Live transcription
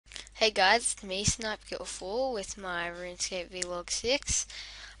Hey guys, it's me, Snipekill4 with my RuneScape Vlog 6.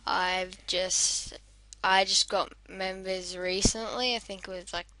 I just got members recently, I think it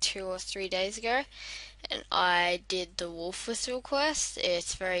was like 2 or 3 days ago, and I did the Wolf Whistle quest.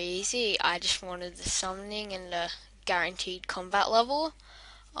 It's very easy. I just wanted the summoning and the guaranteed combat level.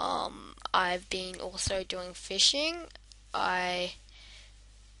 I've been also doing fishing. I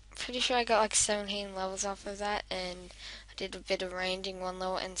pretty sure I got like 17 levels off of that, and I did a bit of ranging 1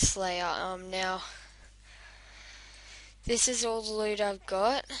 level and Slayer. Now this is all the loot I've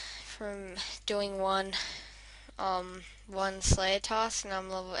got from doing one Slayer task, and I'm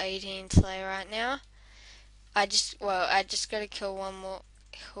level 18 Slayer right now. I just gotta kill one more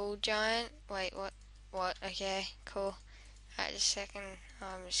hill giant. Wait, what? Okay, cool. Alright, just a second.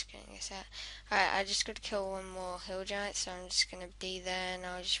 I'm just getting this out. Alright, I just gotta kill one more hill giant, so I'm just gonna be there, and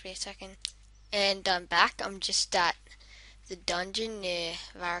I'll just be a second. And I'm back. I'm just at the dungeon near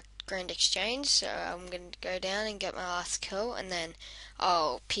Varric Grand Exchange, so I'm going to go down and get my last kill, and then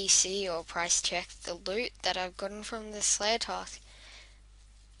I'll PC or price check the loot that I've gotten from the Slayer task.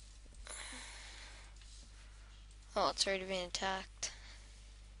 Oh, it's already been attacked.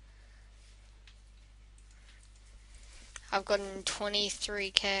 I've gotten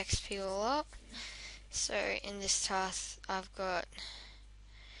 23k XP all up. So in this task, I've got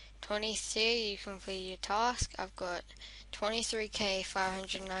 23, you complete your task. I've got 23k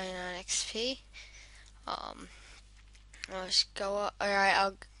 599 XP. I'll just go up. Alright,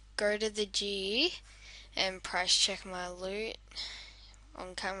 I'll go to the GE and price check my loot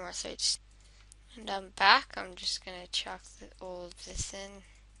on camera. And I'm back. I'm just gonna chuck all of this in.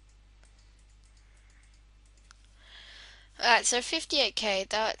 Alright, so 58k,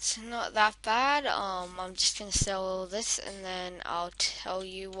 that's not that bad. I'm just gonna sell all this, and then I'll tell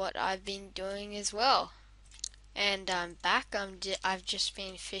you what I've been doing as well. And I'm back. I've just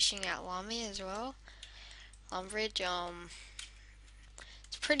been fishing at Lummy as well. Lumbridge.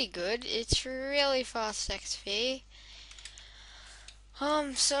 It's pretty good. It's really fast XP.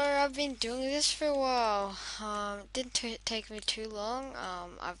 So I've been doing this for a while. It didn't take me too long.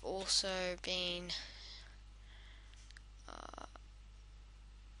 I've also been,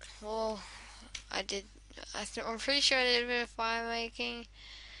 well, I'm pretty sure I did a bit of fire making,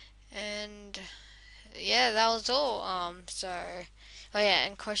 and yeah, that was all. Oh yeah,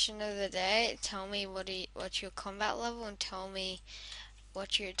 and question of the day, tell me what's your combat level, and tell me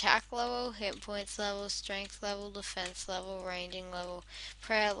what's your attack level, hit points level, strength level, defense level, ranging level,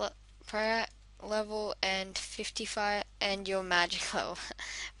 prayer level, and 55, and your magic level.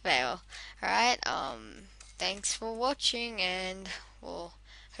 Fail. Alright, thanks for watching, and well,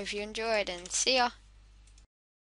 hope you enjoyed, and see ya.